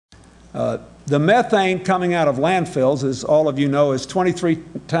The methane coming out of landfills, as all of you know, is 23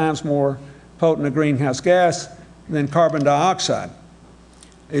 times more potent a greenhouse gas than carbon dioxide.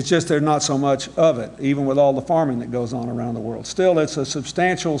 It's just there's not so much of it, even with all the farming that goes on around the world. Still, it's a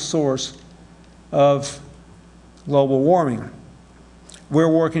substantial source of global warming. We're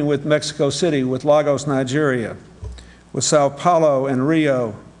working with Mexico City, with Lagos, Nigeria, with Sao Paulo and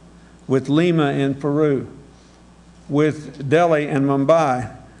Rio, with Lima in Peru, with Delhi and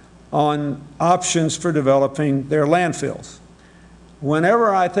Mumbai on options for developing their landfills.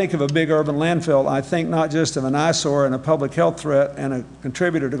 Whenever I think of a big urban landfill, I think not just of an eyesore and a public health threat and a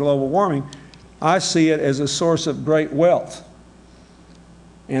contributor to global warming. I see it as a source of great wealth.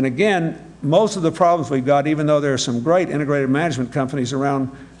 And again, most of the problems we've got, even though there are some great integrated management companies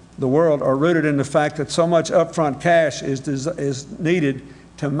around the world, are rooted in the fact that so much upfront cash is needed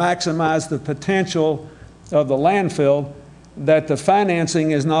to maximize the potential of the landfill, that the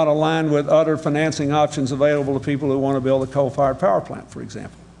financing is not aligned with other financing options available to people who want to build a coal-fired power plant, for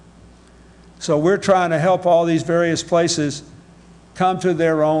example. So we're trying to help all these various places come to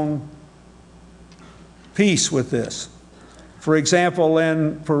their own peace with this. For example,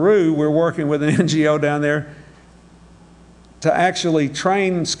 in Peru, we're working with an NGO down there to actually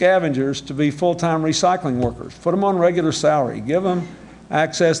train scavengers to be full-time recycling workers. Put them on regular salary, give them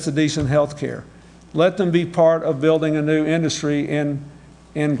access to decent health care. Let them be part of building a new industry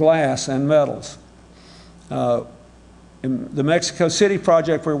in glass and metals. In the Mexico City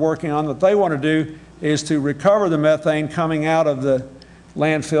project we're working on, what they want to do is to recover the methane coming out of the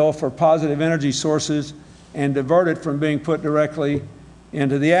landfill for positive energy sources and divert it from being put directly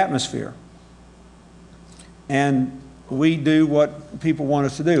into the atmosphere. And we do what people want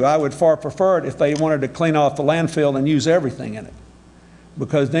us to do. I would far prefer it if they wanted to clean off the landfill and use everything in it,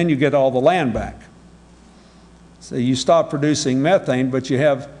 because then you get all the land back. So you stop producing methane, but you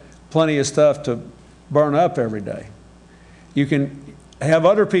have plenty of stuff to burn up every day. You can have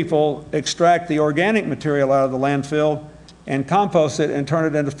other people extract the organic material out of the landfill and compost it and turn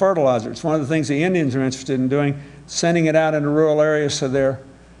it into fertilizer. It's one of the things the Indians are interested in doing, sending it out into rural areas to their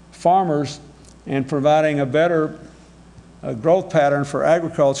farmers and providing a better growth pattern for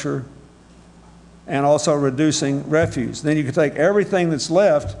agriculture and also reducing refuse. Then you can take everything that's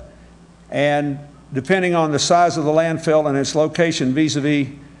left, and depending on the size of the landfill and its location vis-a-vis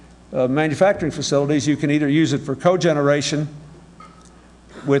manufacturing facilities, you can either use it for cogeneration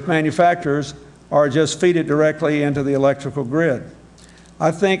with manufacturers or just feed it directly into the electrical grid.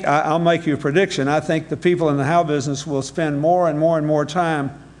 I think, I'll make you a prediction, I think the people in the how business will spend more and more and more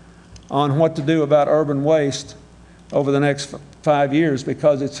time on what to do about urban waste over the next 5 years,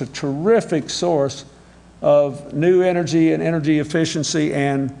 because it's a terrific source of new energy and energy efficiency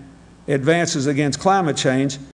and advances against climate change.